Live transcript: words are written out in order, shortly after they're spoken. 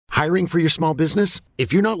Hiring for your small business?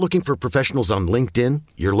 If you're not looking for professionals on LinkedIn,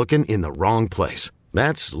 you're looking in the wrong place.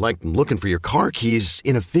 That's like looking for your car keys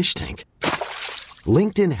in a fish tank.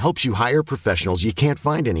 LinkedIn helps you hire professionals you can't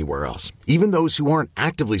find anywhere else, even those who aren't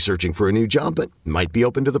actively searching for a new job but might be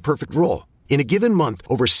open to the perfect role. In a given month,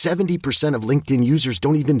 over 70% of LinkedIn users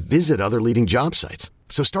don't even visit other leading job sites.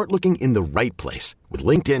 So start looking in the right place. With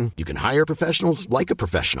LinkedIn, you can hire professionals like a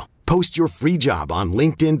professional. Post your free job on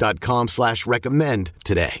linkedin.com/recommend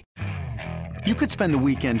today. You could spend the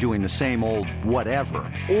weekend doing the same old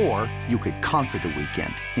whatever, or you could conquer the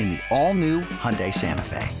weekend in the all-new Hyundai Santa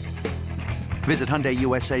Fe. Visit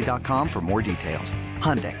HyundaiUSA.com for more details.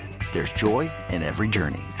 Hyundai, there's joy in every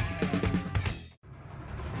journey.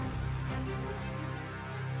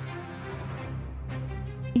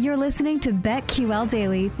 You're listening to BetQL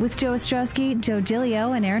Daily with Joe Ostrowski, Joe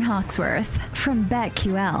Giglio, and Aaron Hawksworth from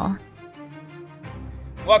BetQL.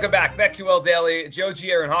 Welcome back. BetQL Daily. Joe G.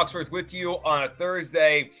 Aaron Hawksworth with you on a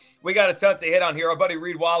Thursday. We got a ton to hit on here. Our buddy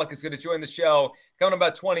Reed Wallach is going to join the show coming in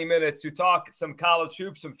about 20 minutes to talk some college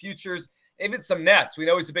hoops, some futures, even some Nets. We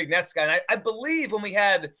know he's a big Nets guy. And I believe when we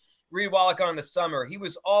had Reed Wallach on in the summer, he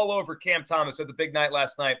was all over Cam Thomas with the big night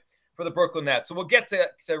last night for the Brooklyn Nets. So we'll get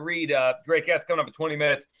to Reed, great guest coming up in 20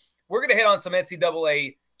 minutes. We're going to hit on some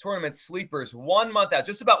NCAA tournament sleepers 1 month out,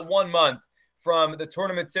 just about 1 month from the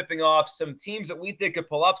tournament tipping off. Some teams that we think could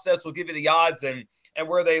pull upsets. We'll give you the odds and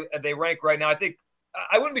where they rank right now. I think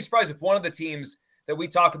I wouldn't be surprised if one of the teams that we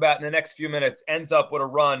talk about in the next few minutes ends up with a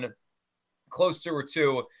run closer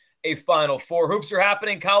to a Final Four. Hoops are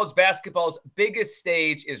happening. College basketball's biggest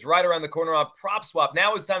stage is right around the corner on PropSwap.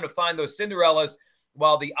 Now it's time to find those Cinderellas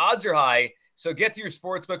while the odds are high. So get to your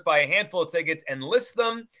sportsbook, buy a handful of tickets, and list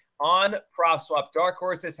them on PropSwap. Dark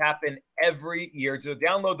horses happen every year. So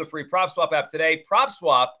download the free PropSwap app today.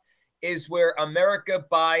 PropSwap is where America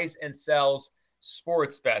buys and sells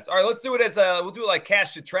sports bets. All right, let's do it we'll do it like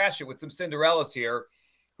cash to trash it with some Cinderellas here.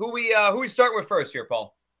 Who we start with first here,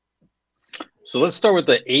 Paul? So let's start with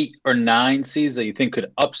the 8 or 9 seeds that you think could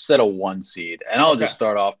upset a 1 seed. And I'll just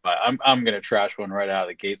start off by I'm going to trash one right out of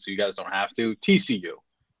the gate so you guys don't have to. TCU.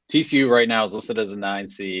 TCU right now is listed as a 9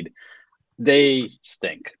 seed. They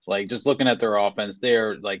stink. Like, just looking at their offense,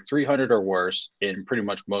 they're like 300 or worse in pretty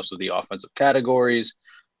much most of the offensive categories.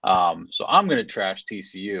 So I'm going to trash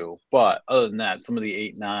TCU. But other than that, some of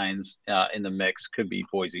the 8-9s in the mix could be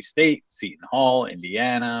Boise State, Seton Hall,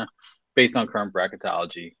 Indiana, based on current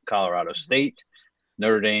bracketology, Colorado State,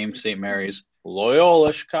 Notre Dame, St. Mary's,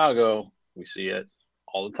 Loyola, Chicago. We see it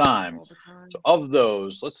all the time. So of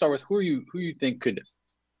those, let's start with who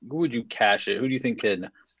would you cash it? Who do you think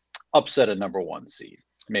can upset a number 1 seed?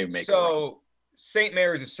 Maybe make so St.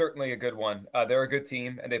 Mary's is certainly a good one. They're a good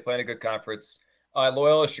team and they play in a good conference.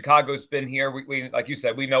 Loyola Chicago's been here. We like you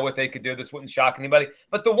said, we know what they could do. This wouldn't shock anybody.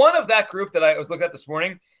 But the one of that group that I was looking at this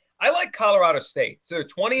morning, I like Colorado State. So they're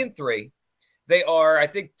 20-3. They are, I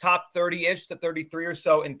think, top 30-ish to 33 or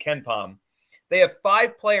so in KenPom. They have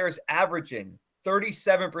 5 players averaging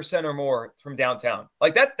 37% or more from downtown.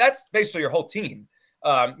 Like that's basically your whole team.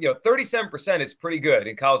 37% is pretty good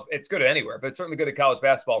in college. It's good anywhere, but it's certainly good at college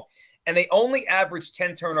basketball. And they only average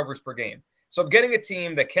 10 turnovers per game. So I'm getting a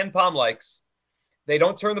team that KenPom likes. They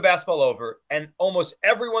don't turn the basketball over, and almost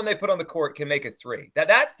everyone they put on the court can make a 3.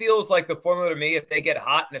 That feels like the formula to me. If they get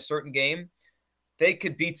hot in a certain game, they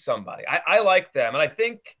could beat somebody. I like them, and I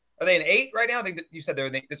think are they an 8 right now? I think that you said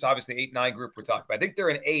they're this is obviously 8-9 group we're talking about. I think they're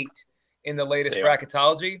an 8 in the latest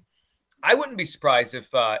bracketology. I wouldn't be surprised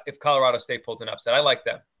if Colorado State pulled an upset. I like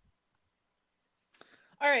them.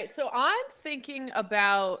 All right, so I'm thinking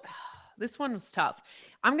about this one was tough.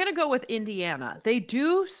 I'm going to go with Indiana. They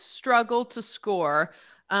do struggle to score,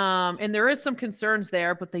 and there is some concerns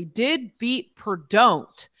there, but they did beat Purdue.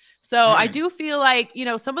 So I do feel like,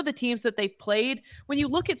 some of the teams that they've played, when you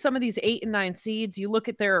look at some of these 8 and 9 seeds, you look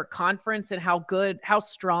at their conference and how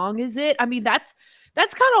strong is it? I mean, that's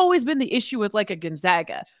kind of always been the issue with like a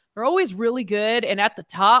Gonzaga. They're always really good and at the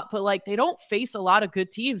top, but like they don't face a lot of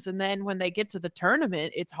good teams. And then when they get to the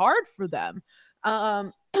tournament, it's hard for them.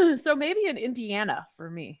 So maybe in Indiana for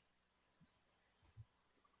me.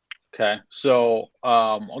 Okay. So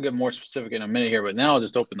I'll get more specific in a minute here, but now I'll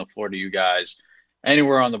just open the floor to you guys.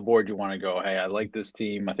 Anywhere on the board you want to go, hey, I like this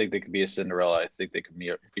team. I think they could be a Cinderella. I think they could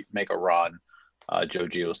make a run. Joe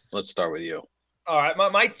G, let's start with you. All right,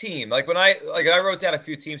 my team. Like I wrote down a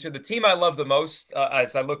few teams here. The team I love the most,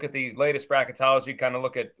 as I look at the latest bracketology, kind of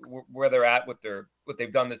look at where they're at, what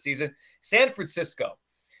they've done this season. San Francisco.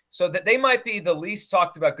 So that they might be the least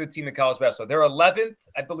talked about good team in college basketball. They're 11th,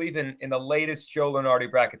 I believe, in the latest Joe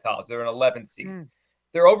Lunardi bracketology. They're an 11th seed.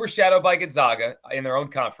 they're overshadowed by Gonzaga in their own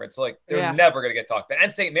conference. So, like, they're never going to get talked about.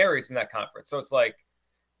 And St. Mary's in that conference. So it's like,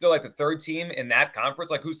 they're like the third team in that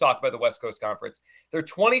conference. Like, who's talking about the West Coast Conference? They're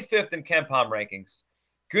 25th in KenPom rankings.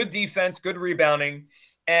 Good defense, good rebounding.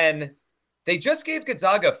 And they just gave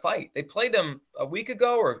Gonzaga a fight. They played them a week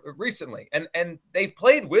ago or recently, and they've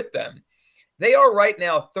played with them. They are right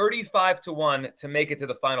now 35-1 to make it to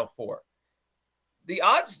the Final Four. The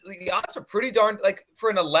odds are pretty darn, like, for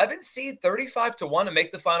an 11 seed, 35-1 to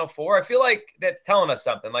make the Final Four. I feel like that's telling us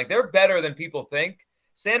something. Like, they're better than people think.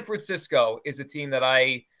 San Francisco is a team that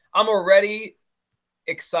I'm already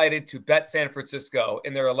excited to bet San Francisco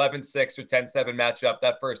in their 11-6 or 10-7 matchup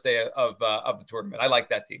that first day of the tournament. I like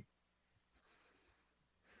that team.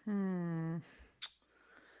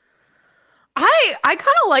 I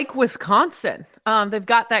kind of like Wisconsin. They've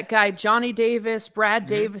got that guy, Johnny Davis, Brad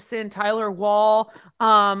Davison, Tyler Wall.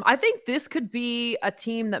 I think this could be a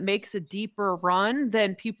team that makes a deeper run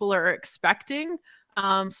than people are expecting.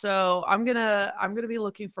 So I'm gonna be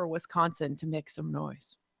looking for Wisconsin to make some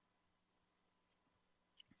noise.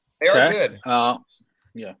 They are good.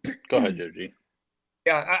 Yeah, go ahead, Joji.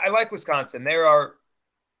 Yeah, I like Wisconsin. They are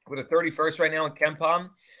with the 31st right now in KenPom.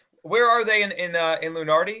 Where are they in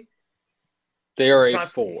Lunardi? They are Wisconsin. A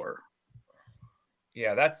 4.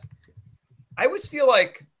 Yeah, I always feel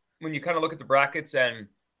like when you kind of look at the brackets and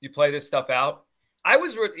you play this stuff out,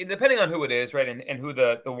 depending on who it is, right, and who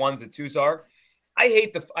the ones and twos are, I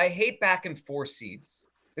hate back and forth seeds.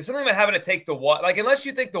 There's something about having to take the one, like, unless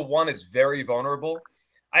you think the one is very vulnerable.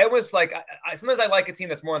 I always like, sometimes I like a team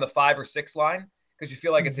that's more on the 5 or 6 line because you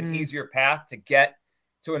feel like it's an easier path to get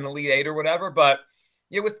to an Elite 8 or whatever. But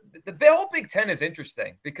it was the whole Big Ten is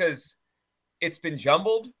interesting because it's been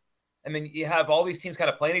jumbled. I mean, you have all these teams kind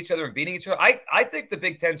of playing each other and beating each other. I think the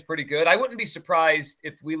Big Ten's pretty good. I wouldn't be surprised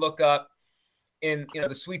if we look up in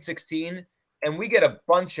the Sweet 16 and we get a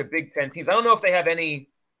bunch of Big Ten teams. I don't know if they have any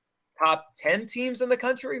top 10 teams in the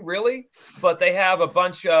country, really, but they have a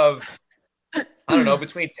bunch of, I don't know,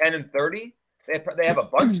 between 10 and 30. They have a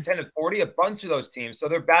bunch, 10 and 40, a bunch of those teams. So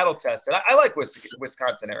they're battle tested. I like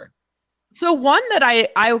Wisconsin, Aaron. So one that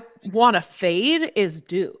I want to fade is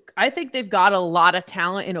Duke. I think they've got a lot of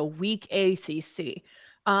talent in a weak ACC.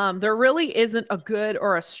 There really isn't a good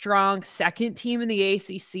or a strong second team in the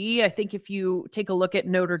ACC. I think if you take a look at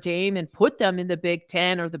Notre Dame and put them in the Big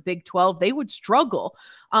 10 or the Big 12, they would struggle.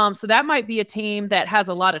 So that might be a team that has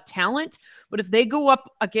a lot of talent. But if they go up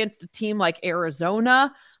against a team like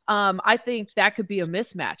Arizona, I think that could be a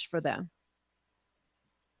mismatch for them.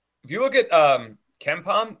 If you look at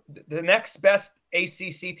KenPom, the next best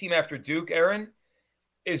ACC team after Duke, Aaron,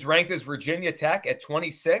 is ranked as Virginia Tech at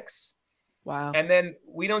 26. Wow. And then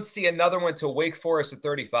we don't see another one till Wake Forest at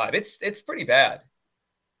 35. It's pretty bad.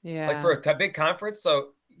 Yeah. Like for a big conference. So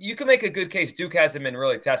you can make a good case Duke hasn't been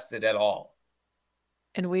really tested at all.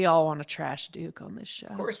 And we all want to trash Duke on this show.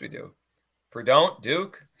 Of course we do. Perdon't,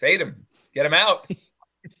 Duke, fade him. Get him out.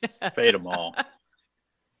 Fade them all.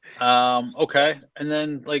 Okay. And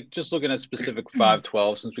then, like, just looking at specific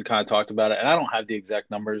 5-12, since we kind of talked about it, and I don't have the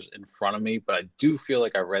exact numbers in front of me, but I do feel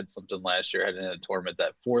like I read something last year heading into the tournament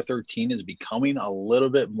that 4-13 is becoming a little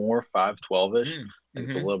bit more 5-12-ish. And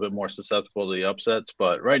it's a little bit more susceptible to the upsets.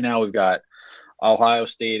 But right now we've got Ohio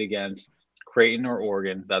State against Creighton or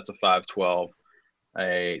Oregon. That's a 5-12.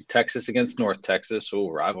 A Texas against North Texas.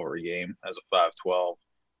 Rivalry game as a 5-12.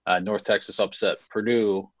 North Texas upset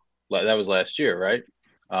Purdue. That was last year, right?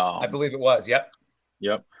 I believe it was. Yep.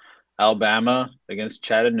 Alabama against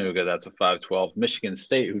Chattanooga. That's a 5-12. Michigan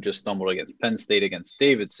State, who just stumbled against Penn State against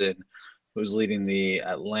Davidson, who's leading the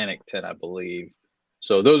Atlantic 10, I believe.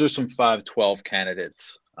 So those are some 5-12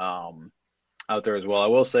 candidates out there as well. I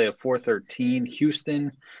will say a 4-13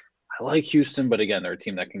 Houston. I like Houston, but again, they're a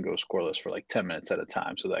team that can go scoreless for like 10 minutes at a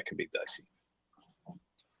time, so that could be dicey.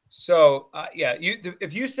 So,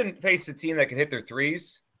 if Houston faced a team that can hit their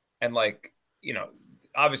threes and, like,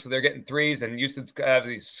 obviously they're getting threes and Houston's have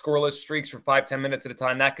these scoreless streaks for 5-10 minutes at a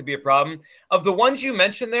time, that could be a problem. Of the ones you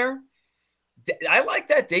mentioned there, I like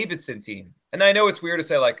that Davidson team. And I know it's weird to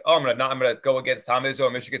say, like, oh, I'm gonna go against Tom Izzo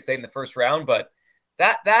and Michigan State in the first round, but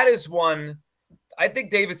that is one. I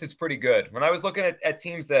think Davidson's pretty good. When I was looking at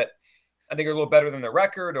teams that I think are a little better than their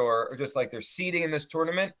record or just like their seeding in this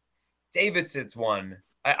tournament, Davidson's one.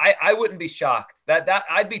 I wouldn't be shocked. That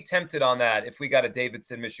I'd be tempted on that if we got a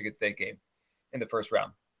Davidson Michigan State game in the first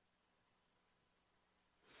round.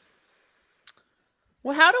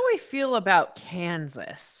 Well, how do we feel about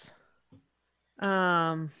Kansas?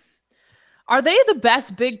 Are they the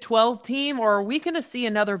best Big 12 team, or are we going to see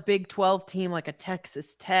another Big 12 team like a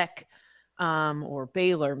Texas Tech or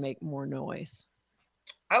Baylor make more noise?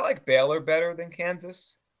 I like Baylor better than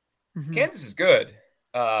Kansas. Mm-hmm. Kansas is good.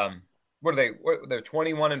 What are they? They're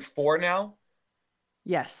 21-4 now.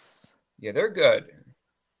 Yes. Yeah, they're good.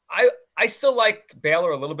 I still like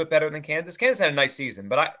Baylor a little bit better than Kansas. Kansas had a nice season,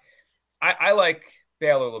 but I like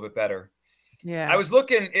Baylor a little bit better. Yeah. I was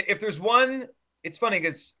looking, if there's one, it's funny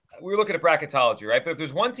because we were looking at bracketology, right? But if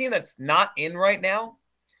there's one team that's not in right now,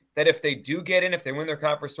 that if they do get in, if they win their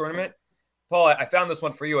conference tournament, Paul, I found this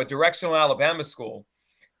one for you, a directional Alabama school.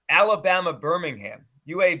 Alabama Birmingham,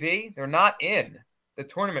 UAB, they're not in the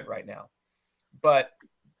tournament right now. But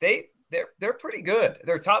they're pretty good.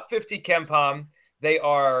 They're top 50 KenPom. They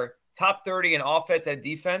are top 30 in offense and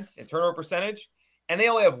defense in turnover percentage. And they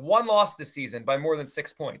only have one loss this season by more than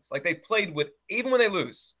 6 points. Like they played with, even when they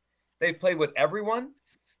lose, they've played with everyone.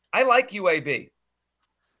 I like UAB.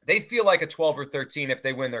 They feel like a 12 or 13 if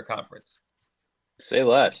they win their conference. Say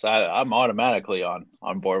less. I'm automatically on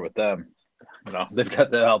board with them. You know, they've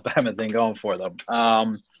got the Alabama thing going for them.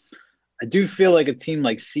 I do feel like a team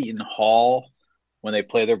like Seton Hall, when they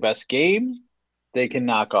play their best game, they can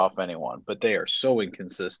knock off anyone, but they are so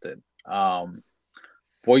inconsistent.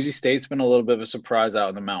 Boise State's been a little bit of a surprise out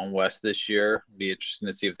in the Mountain West this year. Be interesting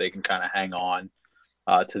to see if they can kind of hang on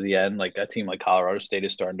to the end. Like a team like Colorado State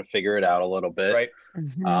is starting to figure it out a little bit. Right.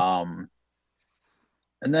 Mm-hmm.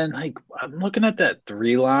 And then like I'm looking at that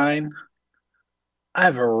 3 line. I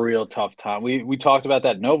have a real tough time. We talked about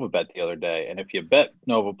that Nova bet the other day, and if you bet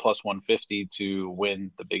Nova plus 150 to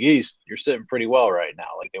win the Big East, you're sitting pretty well right now.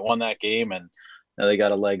 Like they won that game, and now they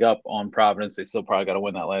got a leg up on Providence. They still probably got to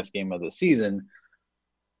win that last game of the season.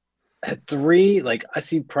 At 3, like I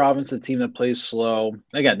see Providence, a team that plays slow.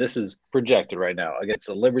 Again, this is projected right now against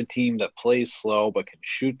a Liberty team that plays slow but can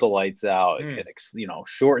shoot the lights out and can,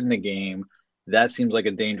 shorten the game. That seems like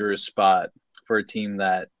a dangerous spot for a team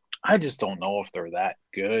that I just don't know if they're that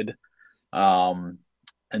good. And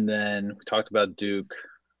then we talked about Duke.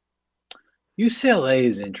 UCLA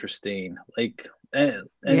is interesting. Like, and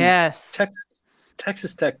yes,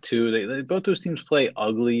 Texas Tech too. They both those teams play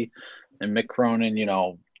ugly, and Mick Cronin,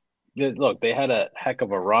 they had a heck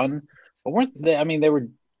of a run, but weren't they? I mean,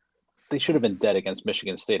 they should have been dead against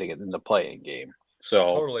Michigan State in the play-in game. So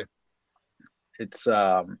totally, it's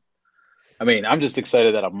I'm just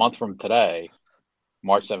excited that a month from today,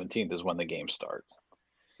 March 17th, is when the games start.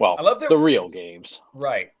 Well, I love the real games.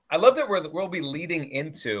 Right. I love that we'll be leading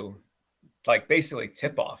into like basically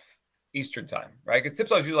tip-off Eastern time, right? Because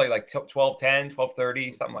tip-off is usually like 12:10,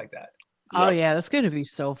 12:30, something like that. Oh, yeah. That's going to be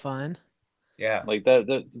so fun. Yeah. Like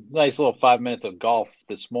the nice little 5 minutes of golf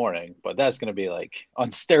this morning, but that's going to be like on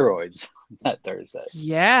steroids that Thursday.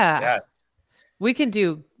 Yeah. Yes. We can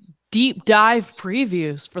do deep dive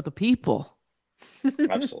previews for the people.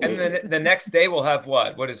 Absolutely. And then the next day we'll have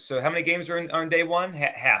what? So how many games are on day one?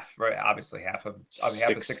 Half, right? Obviously half of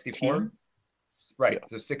 64. Right. Yeah.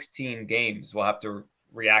 So 16 games. We'll have to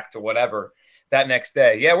react to whatever that next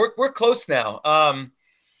day. Yeah, we're close now.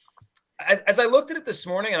 As I looked at it this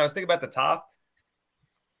morning and I was thinking about the top,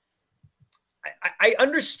 I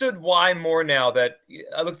understood why more now that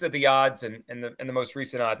I looked at the odds and the most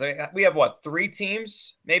recent odds. We have 3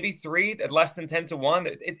 teams, maybe 3 at less than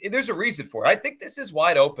 10-1. There's a reason for it. I think this is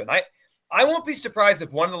wide open. I won't be surprised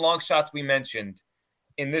if one of the long shots we mentioned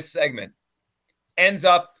in this segment ends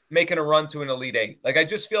up making a run to an Elite 8. Like I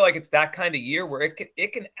just feel like it's that kind of year where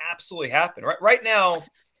it can absolutely happen. Right now,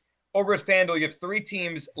 over at FanDuel, you have 3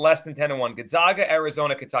 teams less than 10-1: Gonzaga,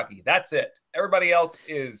 Arizona, Kentucky. That's it. Everybody else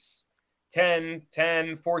is 10,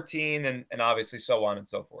 14, and obviously so on and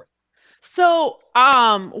so forth. So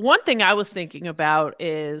one thing I was thinking about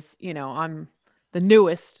is, I'm the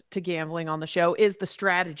newest to gambling on the show, is the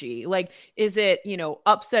strategy. Like, is it,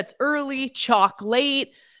 upsets early, chalk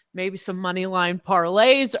late, maybe some money line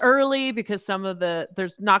parlays early because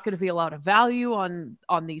there's not going to be a lot of value on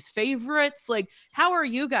these favorites. Like, how are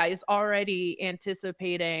you guys already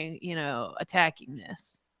anticipating, attacking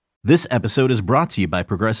this? This episode is brought to you by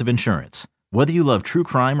Progressive Insurance. Whether you love true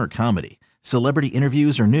crime or comedy, celebrity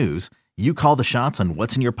interviews or news, you call the shots on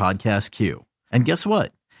what's in your podcast queue. And guess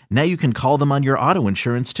what? Now you can call them on your auto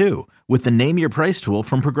insurance too with the Name Your Price tool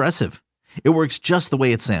from Progressive. It works just the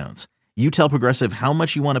way it sounds. You tell Progressive how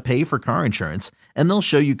much you want to pay for car insurance, and they'll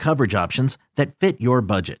show you coverage options that fit your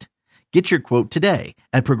budget. Get your quote today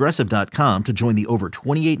at Progressive.com to join the over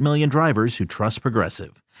 28 million drivers who trust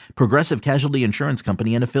Progressive. Progressive Casualty Insurance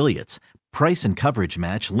Company and Affiliates. Price and coverage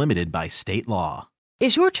match limited by state law.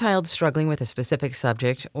 Is your child struggling with a specific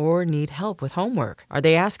subject or need help with homework? Are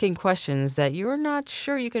they asking questions that you're not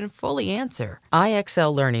sure you can fully answer?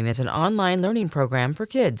 IXL Learning is an online learning program for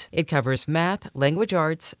kids. It covers math, language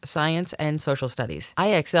arts, science, and social studies.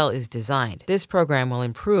 IXL is designed. This program will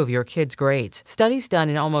improve your kids' grades. Studies done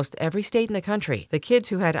in almost every state in the country. The kids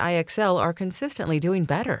who had IXL are consistently doing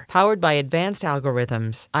better. Powered by advanced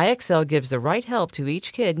algorithms, IXL gives the right help to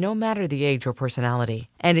each kid no matter the age or personality.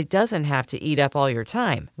 And it doesn't have to eat up all your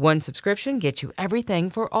time. One subscription gets you everything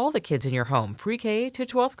for all the kids in your home, pre-K to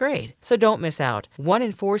 12th grade. So don't miss out. 1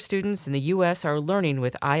 in 4 students in the U.S. are learning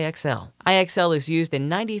with IXL. IXL is used in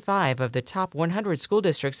 95 of the top 100 school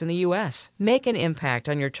districts in the U.S. Make an impact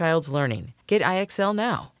on your child's learning. Get IXL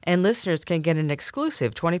now. And listeners can get an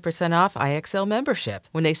exclusive 20% off IXL membership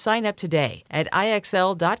when they sign up today at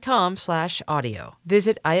IXL.com/audio.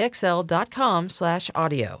 Visit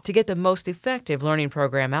IXL.com/audio to get the most effective learning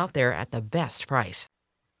program out there at the best price.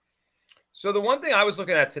 So the one thing I was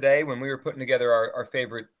looking at today when we were putting together our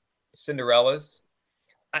favorite Cinderellas,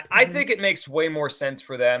 I think it makes way more sense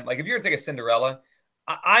for them. Like if you're going to take a Cinderella,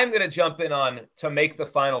 I'm going to jump in on to make the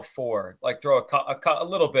Final Four, like throw a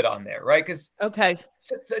little bit on there, right? Because to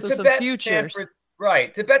bet futures.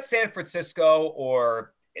 To bet San Francisco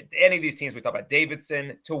or any of these teams we talk about,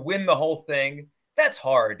 Davidson, to win the whole thing, that's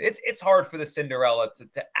hard. It's hard for the Cinderella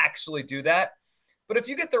to actually do that. But if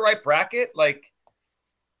you get the right bracket, like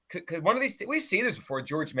could one of these, we see this before,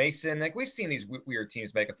 George Mason, like we've seen these weird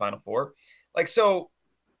teams make a Final Four. Like, so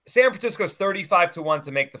San Francisco's 35-1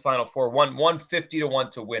 to make the Final Four,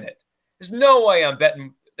 150-1 to win it. There's no way I'm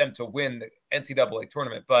betting them to win the NCAA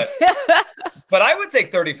tournament, but but I would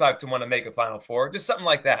take 35-1 to make a Final Four, just something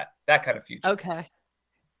like that kind of future. Okay.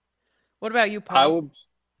 What about you, Paul?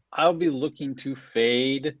 I'll be looking to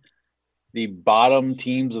fade the bottom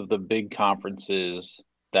teams of the big conferences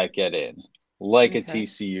that get in, like a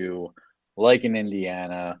TCU, like an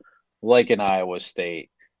Indiana, like an Iowa State,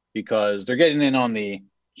 because they're getting in on the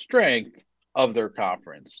strength of their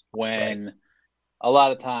conference. When a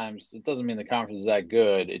lot of times it doesn't mean the conference is that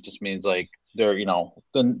good. It just means like they're,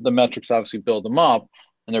 the metrics obviously build them up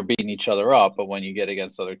and they're beating each other up. But when you get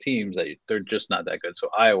against other teams, they're just not that good. So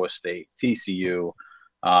Iowa State, TCU,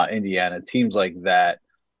 Indiana, teams like that.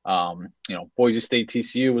 Boise State,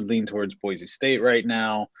 TCU would lean towards Boise State right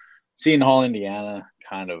now. Seton Hall, Indiana,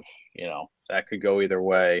 kind of, that could go either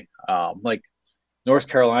way. Like North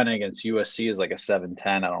Carolina against USC is like a 7-10.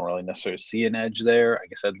 I don't really necessarily see an edge there. I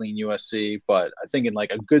guess I'd lean USC, but I think in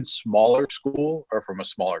like a good smaller school or from a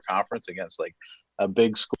smaller conference against like a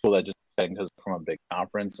big school that just because from a big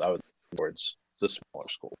conference, I would lean towards the smaller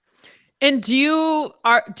school. And do you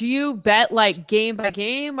bet like game by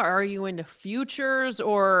game? Or are you into futures,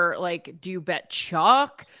 or like do you bet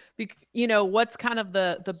chalk? What's kind of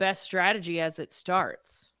the best strategy as it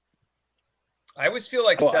starts? I always feel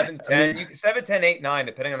like 7-10, 7-10, 8-9,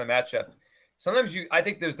 depending on the matchup. Sometimes I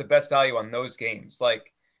think there's the best value on those games.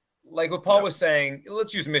 Like what Paul was saying,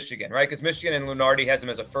 let's use Michigan, right? Because Michigan and Lunardi has them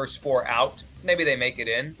as a first 4 out. Maybe they make it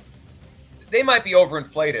in. They might be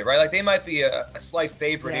overinflated, right? Like they might be a slight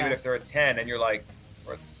favorite, even if they're a 10, and you're like,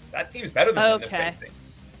 that team's better than them they're facing.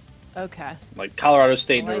 Okay. Like Colorado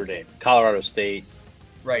State, Notre Dame. Colorado State,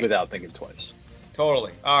 right? Without thinking twice.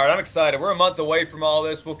 Totally. All right, I'm excited. We're a month away from all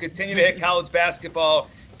this. We'll continue to hit college basketball,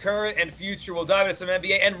 current and future. We'll dive into some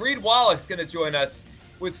NBA. And Reed Wallach's going to join us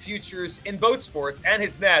with futures in both sports and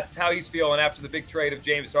his Nets, how he's feeling after the big trade of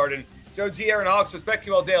James Harden. Joe G. Aaron Hawks with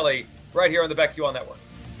BetQL Daily right here on the BetQL Network.